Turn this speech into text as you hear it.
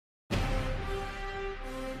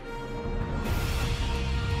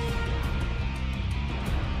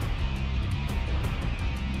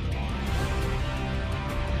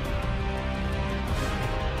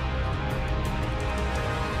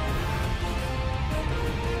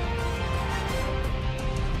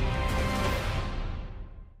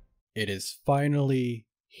It is finally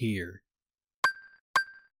here.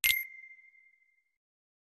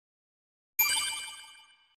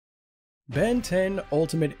 Ben 10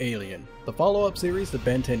 Ultimate Alien, the follow-up series to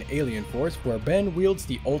Ben 10 Alien Force, where Ben wields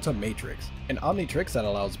the Ultimatrix, an Omnitrix that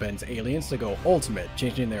allows Ben's aliens to go ultimate,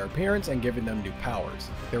 changing their appearance and giving them new powers.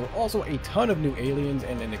 There were also a ton of new aliens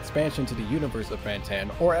and an expansion to the universe of Ben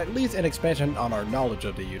 10, or at least an expansion on our knowledge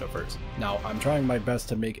of the universe. Now, I'm trying my best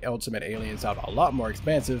to make Ultimate Alien sound a lot more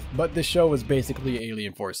expansive, but this show is basically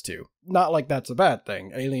Alien Force 2. Not like that's a bad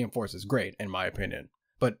thing, Alien Force is great in my opinion.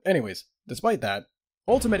 But anyways, despite that,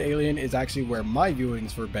 Ultimate Alien is actually where my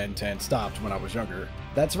viewings for Ben 10 stopped when I was younger.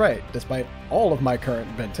 That's right, despite all of my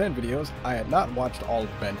current Ben 10 videos, I had not watched all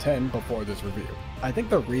of Ben 10 before this review. I think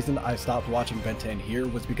the reason I stopped watching Ben 10 here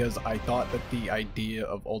was because I thought that the idea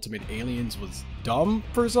of Ultimate Aliens was dumb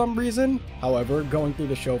for some reason. However, going through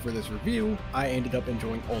the show for this review, I ended up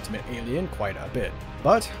enjoying Ultimate Alien quite a bit.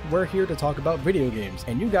 But we're here to talk about video games,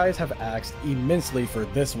 and you guys have asked immensely for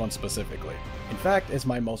this one specifically. In fact, it's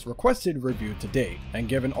my most requested review to date, and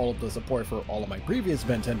given all of the support for all of my previous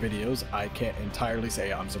Ben 10 videos, I can't entirely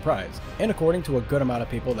say I'm surprised. And according to a good amount of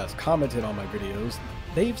people that's commented on my videos,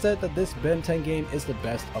 they've said that this Ben 10 game is the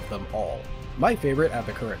best of them all. My favorite at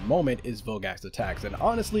the current moment is Vilgax Attacks, and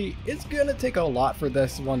honestly, it's gonna take a lot for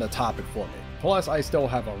this one to top it for me. Plus, I still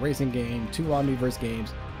have a racing game, 2 Omniverse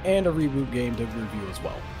games, and a reboot game to review as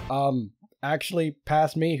well. Actually,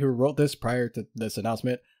 past me who wrote this prior to this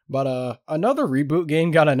announcement, but another reboot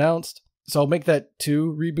game got announced, so make that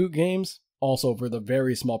 2 reboot games. Also, for the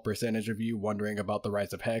very small percentage of you wondering about the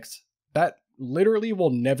Rise of Hex, that literally will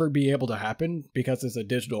never be able to happen because it's a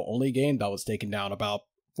digital only game that was taken down about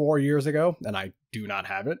 4 years ago, and I do not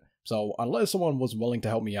have it. So unless someone was willing to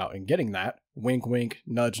help me out in getting that, wink wink,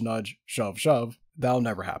 nudge nudge, shove shove, that'll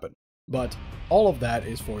never happen. But all of that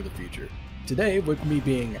is for the future. Today, with me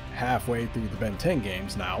being halfway through the Ben 10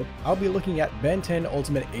 games now, I'll be looking at Ben 10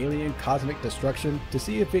 Ultimate Alien Cosmic Destruction to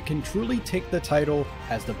see if it can truly take the title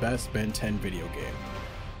as the best Ben 10 video game.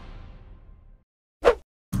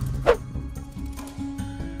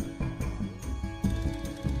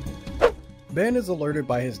 Ben is alerted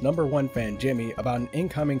by his #1 fan Jimmy about an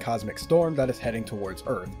incoming cosmic storm that is heading towards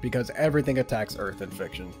Earth, because everything attacks Earth in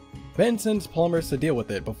fiction. Ben sends plumbers to deal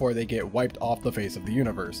with it before they get wiped off the face of the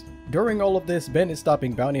universe. During all of this, Ben is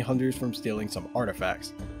stopping bounty hunters from stealing some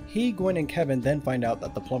artifacts. He, Gwen, and Kevin then find out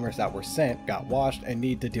that the plumbers that were sent got washed and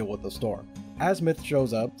need to deal with the storm. Azimuth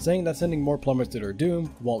shows up, saying that sending more plumbers to their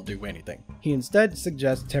doom won't do anything. He instead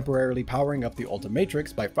suggests temporarily powering up the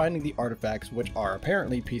Ultimatrix by finding the artifacts, which are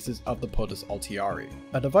apparently pieces of the POTUS Altiari,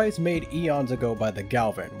 a device made eons ago by the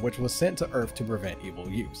Galvan, which was sent to Earth to prevent evil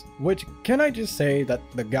use. Which, can I just say that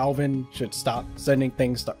the Galvan should stop sending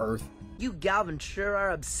things to Earth? You Galvan sure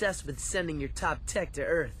are obsessed with sending your top tech to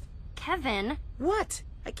Earth. Kevin? What?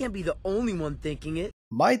 I can't be the only one thinking it.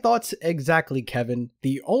 My thoughts exactly, Kevin.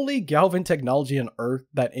 The only Galvan technology on Earth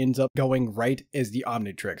that ends up going right is the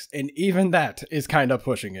Omnitrix, and even that is kinda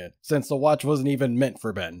pushing it, since the watch wasn't even meant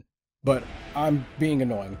for Ben. But I'm being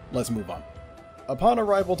annoying, let's move on. Upon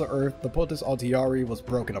arrival to Earth, the POTUS Altiari was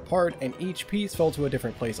broken apart and each piece fell to a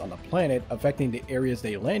different place on the planet, affecting the areas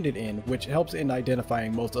they landed in, which helps in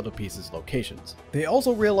identifying most of the pieces' locations. They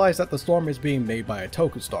also realize that the storm is being made by a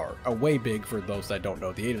Toku star, a way big for those that don't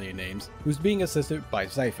know the alien names, who's being assisted by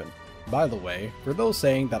Siphon. By the way, for those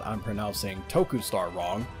saying that I'm pronouncing Toku star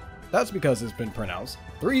wrong, that's because it's been pronounced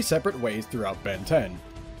 3 separate ways throughout Ben 10.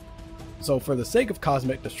 So for the sake of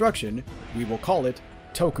cosmic destruction, we will call it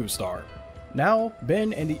Toku star. Now,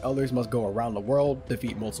 Ben and the others must go around the world,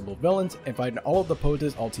 defeat multiple villains, and find all of the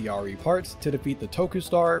POTUS Altiari parts to defeat the Toku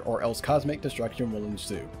Star, or else cosmic destruction will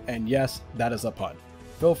ensue. And yes, that is a pun.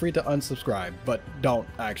 Feel free to unsubscribe, but don't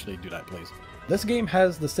actually do that, please. This game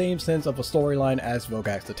has the same sense of a storyline as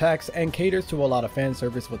Vilgax Attacks and caters to a lot of fan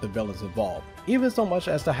service with the villains involved, even so much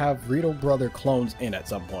as to have Rito Brother clones in at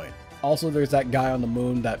some point. Also, there's that guy on the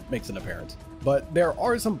moon that makes an appearance. But there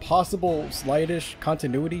are some possible slightish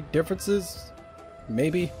continuity differences,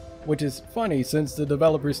 maybe, which is funny since the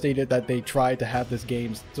developers stated that they tried to have this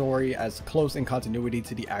game's story as close in continuity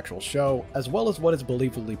to the actual show, as well as what is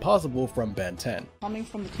believably possible from Ben 10. Coming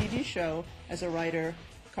from the TV show as a writer,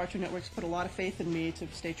 Cartoon Network's put a lot of faith in me to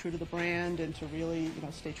stay true to the brand and to really,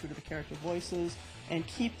 stay true to the character voices and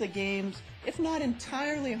keep the games, if not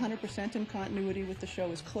entirely 100% in continuity with the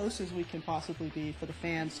show, as close as we can possibly be for the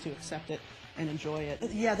fans to accept it and enjoy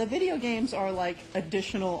it. Yeah, the video games are like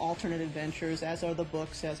additional alternate adventures, as are the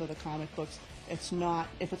books, as are the comic books. It's not,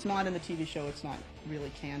 if it's not in the TV show, it's not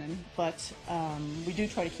really canon, but we do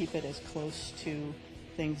try to keep it as close to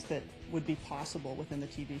things that would be possible within the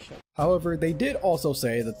TV show. However, they did also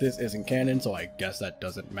say that this isn't canon, so I guess that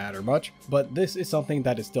doesn't matter much, but this is something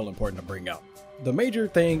that is still important to bring up. The major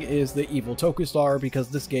thing is the evil Toku Star, because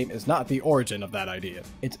this game is not the origin of that idea.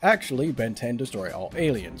 It's actually Ben 10 Destroy All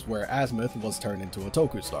Aliens, where Azimuth was turned into a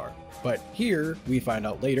Toku Star. But here, we find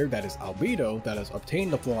out later that it's Albedo that has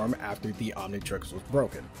obtained the form after the Omnitrix was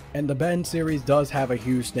broken. And the Ben series does have a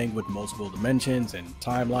huge thing with multiple dimensions and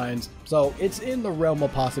timelines, so it's in the realm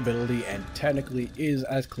of possibility and technically is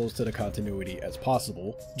as close to the continuity as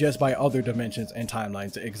possible, just by other dimensions and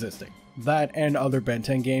timelines existing. That and other Ben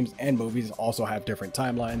 10 games and movies also have different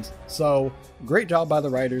timelines, so great job by the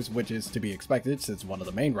writers, which is to be expected since one of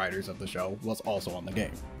the main writers of the show was also on the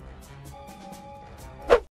game.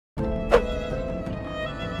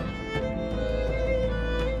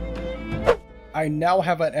 I now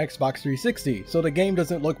have an Xbox 360, so the game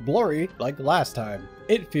doesn't look blurry like last time.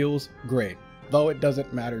 It feels great, though it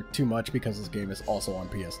doesn't matter too much because this game is also on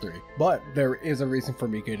PS3. But there is a reason for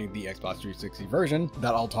me getting the Xbox 360 version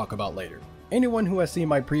that I'll talk about later. Anyone who has seen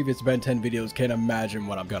my previous Ben 10 videos can imagine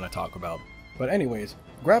what I'm gonna talk about. But anyways,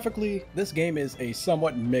 graphically, this game is a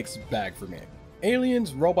somewhat mixed bag for me.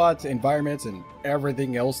 Aliens, robots, environments, and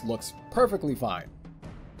everything else looks perfectly fine.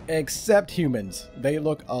 Except humans. They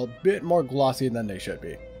look a bit more glossy than they should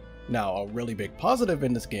be. Now, a really big positive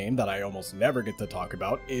in this game that I almost never get to talk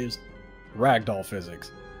about is ragdoll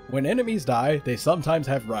physics. When enemies die, they sometimes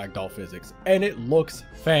have ragdoll physics, and it looks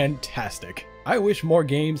fantastic. I wish more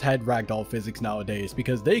games had ragdoll physics nowadays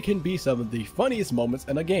because they can be some of the funniest moments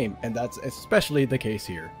in a game, and that's especially the case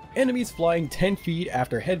here. Enemies flying 10 feet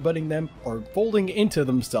after headbutting them or folding into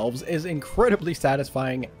themselves is incredibly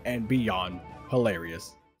satisfying and beyond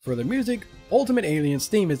hilarious. For the music, Ultimate Alien's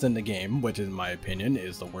theme is in the game, which in my opinion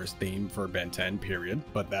is the worst theme for Ben 10 period,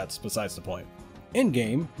 but that's besides the point.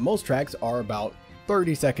 In-game, most tracks are about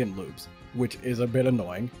 30-second loops, which is a bit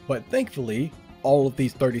annoying, but thankfully, all of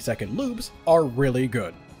these 30-second loops are really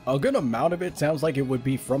good. A good amount of it sounds like it would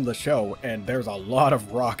be from the show, and there's a lot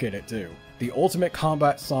of rock in it too. The Ultimate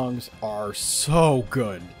Combat songs are so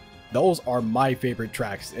good. Those are my favorite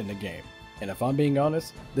tracks in the game. And if I'm being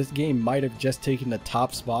honest, this game might have just taken the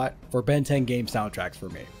top spot for Ben 10 game soundtracks for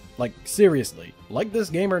me. Like seriously, like this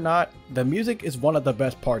game or not, the music is one of the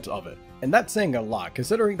best parts of it. And that's saying a lot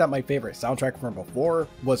considering that my favorite soundtrack from before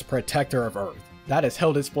was Protector of Earth. That has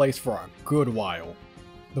held its place for a good while.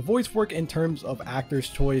 The voice work in terms of actor's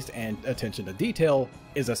choice and attention to detail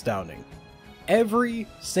is astounding. Every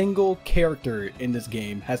single character in this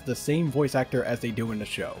game has the same voice actor as they do in the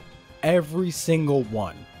show. Every single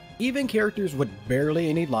one. Even characters with barely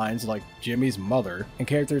any lines like Jimmy's mother, and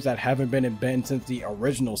characters that haven't been in Ben since the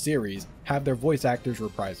original series, have their voice actors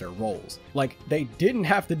reprise their roles. Like, they didn't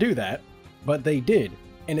have to do that, but they did,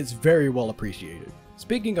 and it's very well appreciated.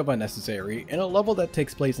 Speaking of unnecessary, in a level that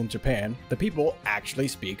takes place in Japan, the people actually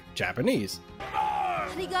speak Japanese.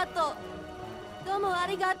 Arigato. Domo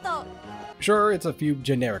arigato. Sure, it's a few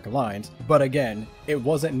generic lines, but again, it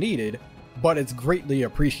wasn't needed, but it's greatly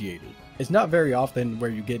appreciated. It's not very often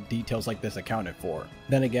where you get details like this accounted for.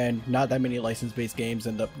 Then again, not that many license-based games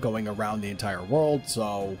end up going around the entire world,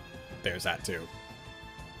 so there's that too.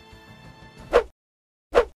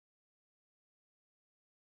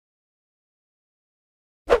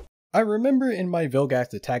 I remember in my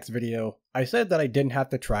Vilgax Attacks video, I said that I didn't have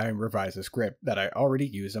to try and revise a script that I already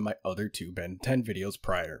used in my other two Ben 10 videos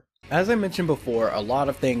prior. As I mentioned before, a lot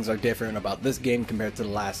of things are different about this game compared to the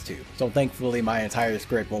last two, so thankfully my entire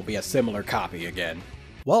script won't be a similar copy again.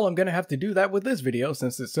 Well, I'm gonna have to do that with this video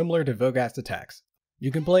since it's similar to Vilgax Attacks. You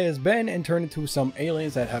can play as Ben and turn into some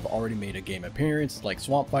aliens that have already made a game appearance like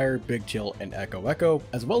Swampfire, Big Chill, and Echo Echo,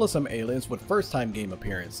 as well as some aliens with first time game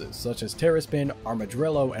appearances such as Terraspin,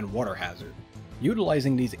 Armadillo, and Water Hazard.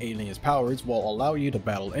 Utilizing these aliens' powers will allow you to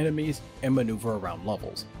battle enemies and maneuver around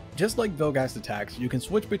levels. Just like Vilgax Attacks, you can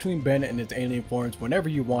switch between Ben and its alien forms whenever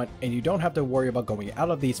you want, and you don't have to worry about going out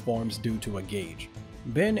of these forms due to a gauge.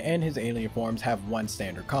 Ben and his alien forms have one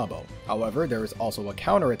standard combo. However, there is also a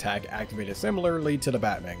counterattack activated similarly to the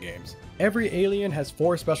Batman games. Every alien has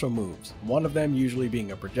 4 special moves, one of them usually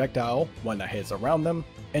being a projectile, one that hits around them,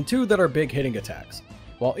 and 2 that are big hitting attacks.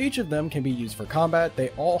 While each of them can be used for combat, they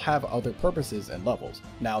all have other purposes and levels.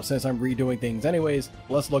 Now, since I'm redoing things anyways,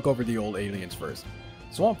 let's look over the old aliens first.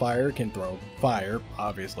 Swampfire can throw fire,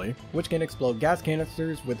 obviously, which can explode gas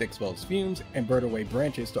canisters with exposed fumes and burn away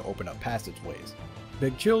branches to open up passageways.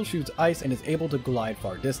 Big Chill shoots ice and is able to glide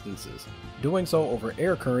far distances. Doing so over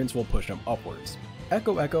air currents will push him upwards.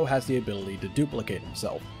 Echo Echo has the ability to duplicate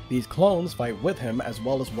himself. These clones fight with him as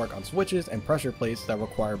well as work on switches and pressure plates that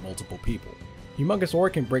require multiple people.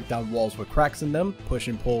 Humongousaur can break down walls with cracks in them, push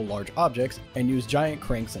and pull large objects, and use giant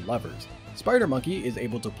cranks and levers. Spider Monkey is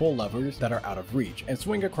able to pull levers that are out of reach and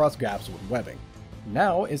swing across gaps with webbing.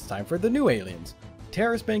 Now it's time for the new aliens.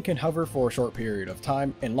 Terraspin can hover for a short period of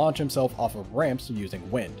time and launch himself off of ramps using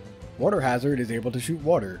wind. Water Hazard is able to shoot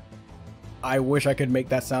water. I wish I could make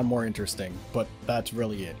that sound more interesting, but that's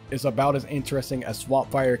really it. It's about as interesting as Swamp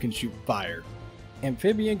Fire can shoot fire.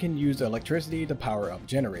 Amphibian can use electricity to power up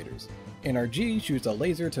generators. NRG shoots a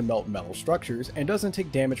laser to melt metal structures and doesn't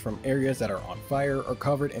take damage from areas that are on fire or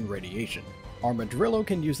covered in radiation. Armadillo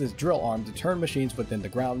can use his drill arm to turn machines within the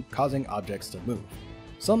ground, causing objects to move.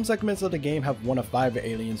 Some segments of the game have one of 5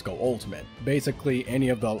 aliens go ultimate, basically any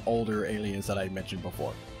of the older aliens that I mentioned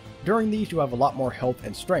before. During these you have a lot more health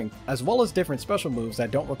and strength, as well as different special moves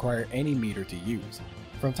that don't require any meter to use.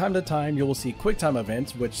 From time to time you will see quick time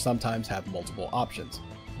events which sometimes have multiple options.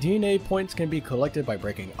 DNA points can be collected by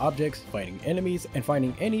breaking objects, fighting enemies, and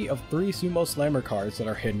finding any of 3 Sumo Slammer cards that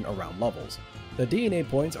are hidden around levels. The DNA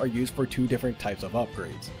points are used for 2 different types of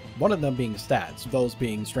upgrades, one of them being stats, those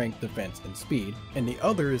being strength, defense, and speed, and the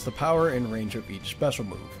other is the power and range of each special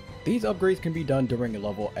move. These upgrades can be done during a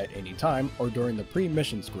level at any time or during the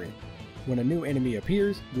pre-mission screen. When a new enemy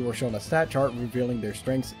appears, you are shown a stat chart revealing their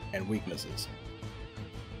strengths and weaknesses.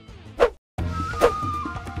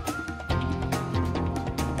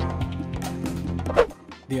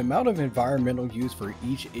 The amount of environmental use for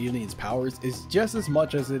each alien's powers is just as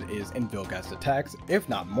much as it is in Vilghast attacks, if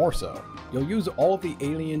not more so. You'll use all of the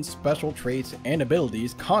alien's special traits and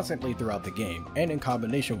abilities constantly throughout the game, and in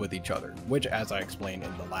combination with each other, which, as I explained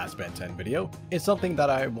in the last Ben 10 video, is something that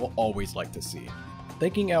I will always like to see.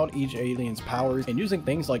 Thinking out each alien's powers and using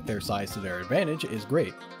things like their size to their advantage is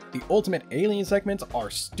great. The ultimate alien segments are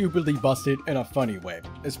stupidly busted in a funny way,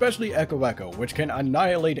 especially Echo, which can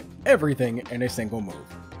annihilate everything in a single move.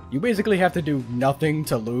 You basically have to do nothing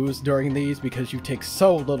to lose during these because you take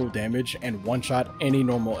so little damage and one-shot any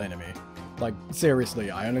normal enemy. Like,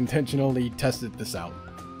 seriously, I unintentionally tested this out.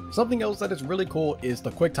 Something else that is really cool is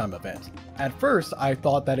the QuickTime event. At first, I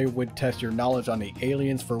thought that it would test your knowledge on the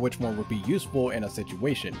aliens for which one would be useful in a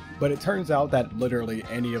situation, but it turns out that literally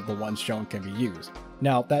any of the ones shown can be used.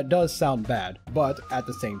 Now, that does sound bad, but at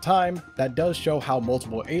the same time, that does show how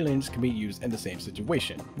multiple aliens can be used in the same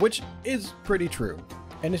situation, which is pretty true.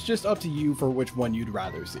 And it's just up to you for which one you'd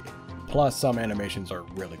rather see. Plus, some animations are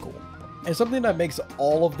really cool. And something that makes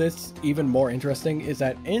all of this even more interesting is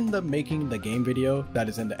that in the making the game video that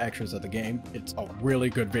is in the extras of the game, it's a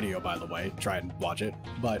really good video by the way, try and watch it,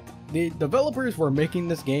 but the developers were making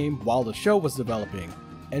this game while the show was developing,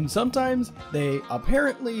 and sometimes they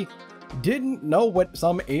apparently didn't know what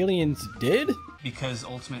some aliens did? Because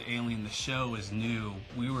Ultimate Alien, the show, is new,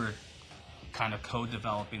 we were kind of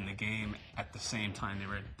co-developing the game at the same time they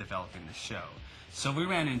were developing the show. So we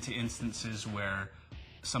ran into instances where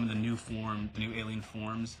some of the new alien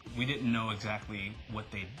forms, we didn't know exactly what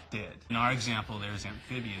they did. In our example, there's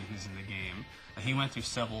Amphibian, who's in the game. He went through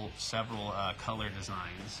several color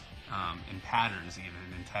designs and patterns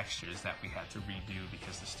even, and textures that we had to redo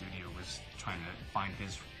because the studio was trying to find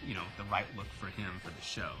his, the right look for him for the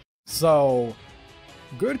show. So,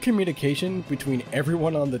 good communication between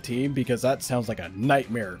everyone on the team, because that sounds like a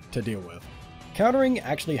nightmare to deal with. Countering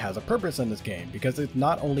actually has a purpose in this game because it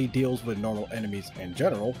not only deals with normal enemies in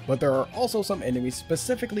general, but there are also some enemies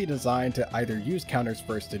specifically designed to either use counters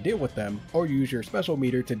first to deal with them, or use your special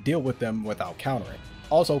meter to deal with them without countering.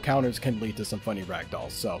 Also, counters can lead to some funny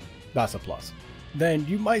ragdolls, so that's a plus. Then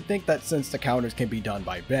you might think that since the counters can be done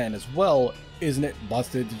by Ben as well, isn't it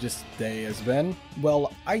busted to just stay as Ben?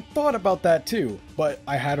 Well, I thought about that too, but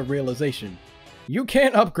I had a realization. You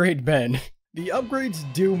can't upgrade Ben. The upgrades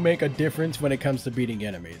do make a difference when it comes to beating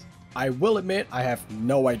enemies. I will admit I have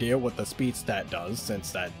no idea what the speed stat does,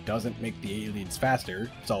 since that doesn't make the aliens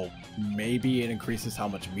faster, so maybe it increases how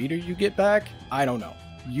much meter you get back? I don't know.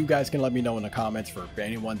 You guys can let me know in the comments for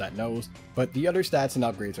anyone that knows, but the other stats and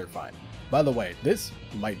upgrades are fine. By the way, this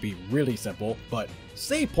might be really simple, but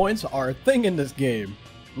save points are a thing in this game.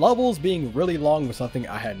 Levels being really long was something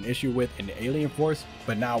I had an issue with in Alien Force,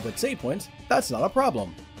 but now with save points, that's not a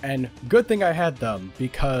problem. And good thing I had them,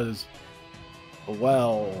 because,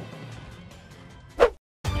 well,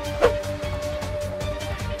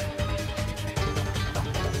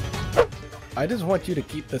 I just want you to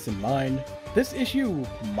keep this in mind. This issue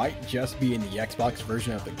might just be in the Xbox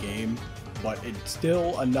version of the game, but it's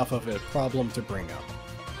still enough of a problem to bring up.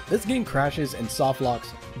 This game crashes and softlocks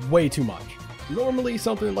way too much. Normally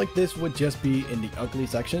something like this would just be in the ugly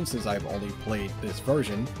section since I've only played this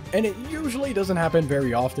version, and it usually doesn't happen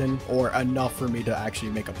very often or enough for me to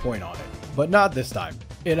actually make a point on it. But not this time.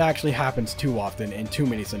 It actually happens too often in too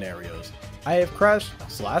many scenarios. I have crashed /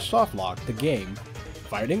 softlocked the game,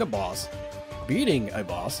 fighting a boss, beating a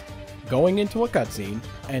boss, going into a cutscene,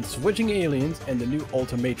 and switching aliens in the new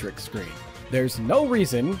Ultimatrix screen. There's no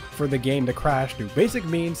reason for the game to crash through basic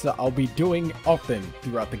means that I'll be doing often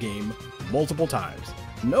throughout the game, multiple times.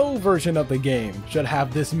 No version of the game should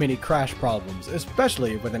have this many crash problems,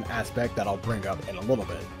 especially with an aspect that I'll bring up in a little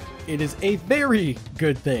bit. It is a very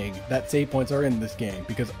good thing that save points are in this game,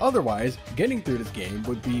 because otherwise, getting through this game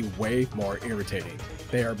would be way more irritating.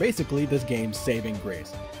 They are basically this game's saving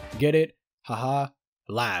grace. Get it? Haha,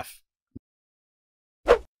 laugh.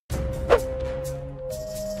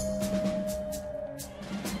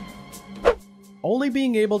 Only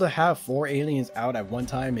being able to have 4 aliens out at one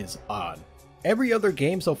time is odd. Every other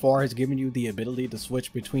game so far has given you the ability to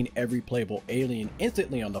switch between every playable alien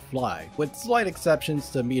instantly on the fly, with slight exceptions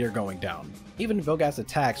to meter going down. Even Vilgax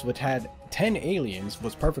Attacks, which had 10 aliens,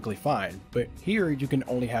 was perfectly fine, but here you can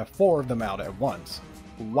only have 4 of them out at once.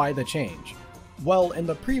 Why the change? Well, in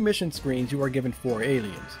the pre-mission screens you are given 4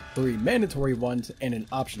 aliens, 3 mandatory ones and an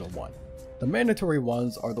optional one. The mandatory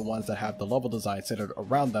ones are the ones that have the level design centered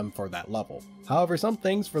around them for that level. However, some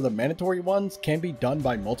things for the mandatory ones can be done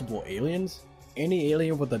by multiple aliens. Any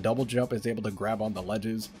alien with a double jump is able to grab on the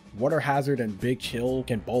ledges. Water Hazard and Big Chill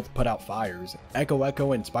can both put out fires.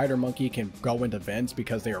 Echo and Spider Monkey can go into vents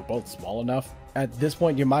because they are both small enough. At this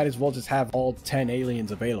point, you might as well just have all 10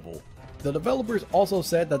 aliens available. The developers also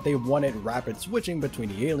said that they wanted rapid switching between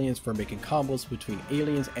the aliens for making combos between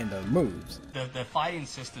aliens and their moves. The fighting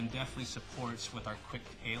system definitely supports with our quick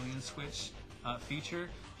alien switch feature.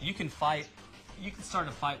 You can start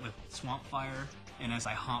a fight with Swamp Fire, and as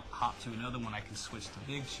I hop to another one, I can switch to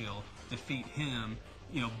Big Chill, defeat him,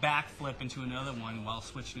 backflip into another one while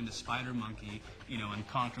switching into Spider Monkey, and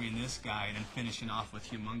conquering this guy, and then finishing off with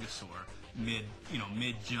Humongosaur mid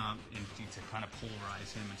jump, and to kind of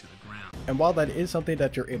polarize him into the ground. And while that is something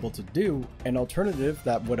that you're able to do, an alternative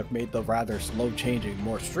that would have made the rather slow changing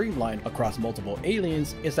more streamlined across multiple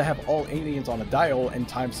aliens is to have all aliens on a dial and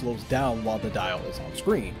time slows down while the dial is on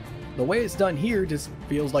screen. The way it's done here just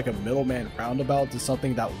feels like a middleman roundabout to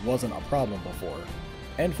something that wasn't a problem before.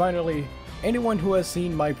 And finally, anyone who has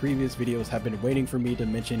seen my previous videos have been waiting for me to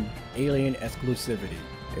mention alien exclusivity.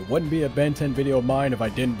 It wouldn't be a Ben 10 video of mine if I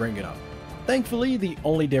didn't bring it up. Thankfully, the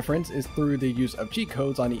only difference is through the use of cheat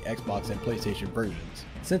codes on the Xbox and PlayStation versions.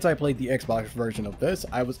 Since I played the Xbox version of this,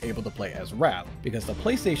 I was able to play as Wrath, because the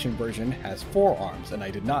PlayStation version has 4 arms and I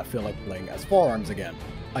did not feel like playing as 4 arms again.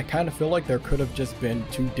 I kind of feel like there could have just been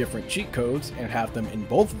 2 different cheat codes and have them in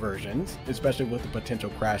both versions, especially with the potential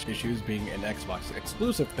crash issues being an Xbox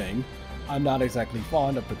exclusive thing. I'm not exactly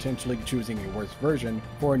fond of potentially choosing a worse version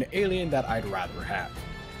for an alien that I'd rather have.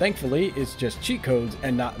 Thankfully, it's just cheat codes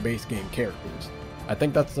and not base game characters. I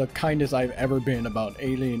think that's the kindest I've ever been about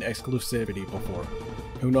alien exclusivity before.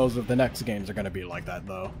 Who knows if the next games are going to be like that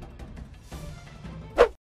though.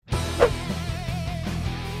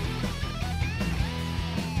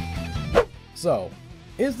 So,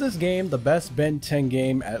 is this game the best Ben 10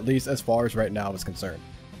 game, at least as far as right now is concerned?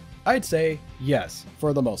 I'd say yes,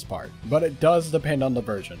 for the most part, but it does depend on the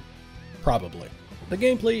version. Probably. The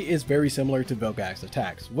gameplay is very similar to Vilgax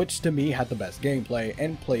Attacks, which to me had the best gameplay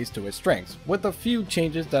and plays to its strengths, with a few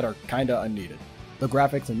changes that are kinda unneeded. The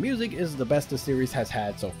graphics and music is the best the series has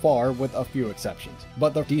had so far, with a few exceptions,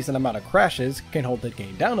 but the decent amount of crashes can hold the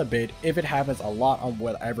game down a bit if it happens a lot on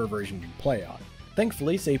whatever version you play on.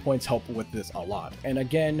 Thankfully, save points help with this a lot, and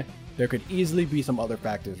again, there could easily be some other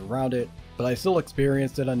factors around it, but I still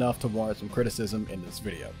experienced it enough to warrant some criticism in this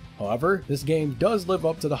video. However, this game does live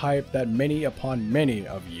up to the hype that many upon many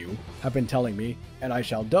of you have been telling me, and I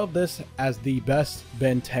shall dub this as the best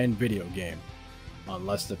Ben 10 video game.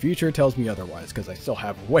 Unless the future tells me otherwise, because I still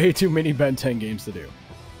have way too many Ben 10 games to do.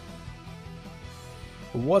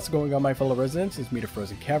 What's going on, my fellow residents? It's me,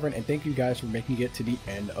 TheFrozenCavern, and thank you guys for making it to the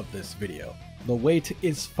end of this video. The wait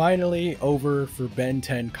is finally over for Ben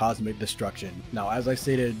 10 Cosmic Destruction. Now, as I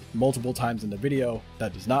stated multiple times in the video,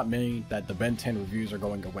 that does not mean that the Ben 10 reviews are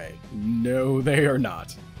going away. No, they are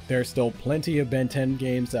not. There's still plenty of Ben 10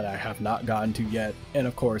 games that I have not gotten to yet, and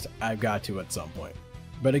of course, I've got to at some point.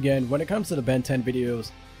 But again, when it comes to the Ben 10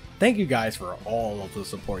 videos, thank you guys for all of the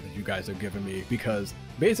support that you guys have given me, because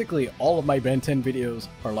basically all of my Ben 10 videos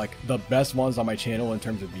are like the best ones on my channel in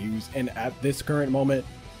terms of views, and at this current moment,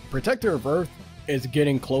 Protector of Earth is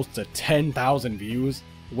getting close to 10,000 views,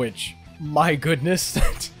 which, my goodness.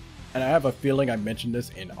 And I have a feeling I mentioned this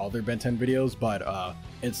in other Ben 10 videos, but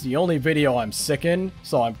it's the only video I'm sick in,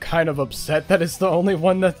 so I'm kind of upset that it's the only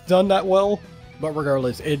one that's done that well. But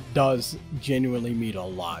regardless, it does genuinely mean a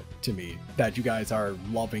lot to me that you guys are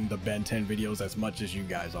loving the Ben 10 videos as much as you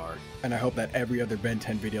guys are. And I hope that every other Ben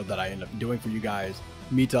 10 video that I end up doing for you guys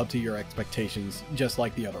meets up to your expectations just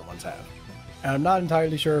like the other ones have. And I'm not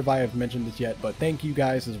entirely sure if I have mentioned this yet, but thank you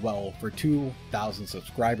guys as well for 2,000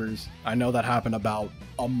 subscribers. I know that happened about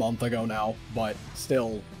a month ago now, but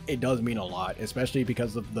still, it does mean a lot, especially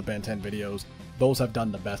because of the Ben 10 videos. Those have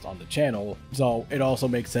done the best on the channel, so it also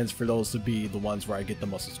makes sense for those to be the ones where I get the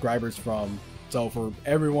most subscribers from. So for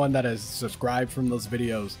everyone that has subscribed from those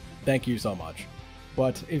videos, thank you so much.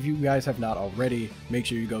 But if you guys have not already, make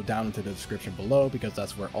sure you go down into the description below because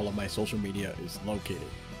that's where all of my social media is located.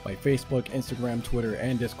 My Facebook, Instagram, Twitter,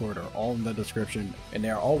 and Discord are all in the description, and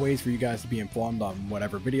there are all ways for you guys to be informed on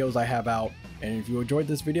whatever videos I have out. And if you enjoyed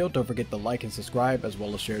this video, don't forget to like and subscribe, as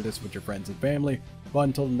well as share this with your friends and family. But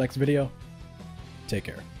until the next video, take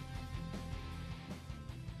care.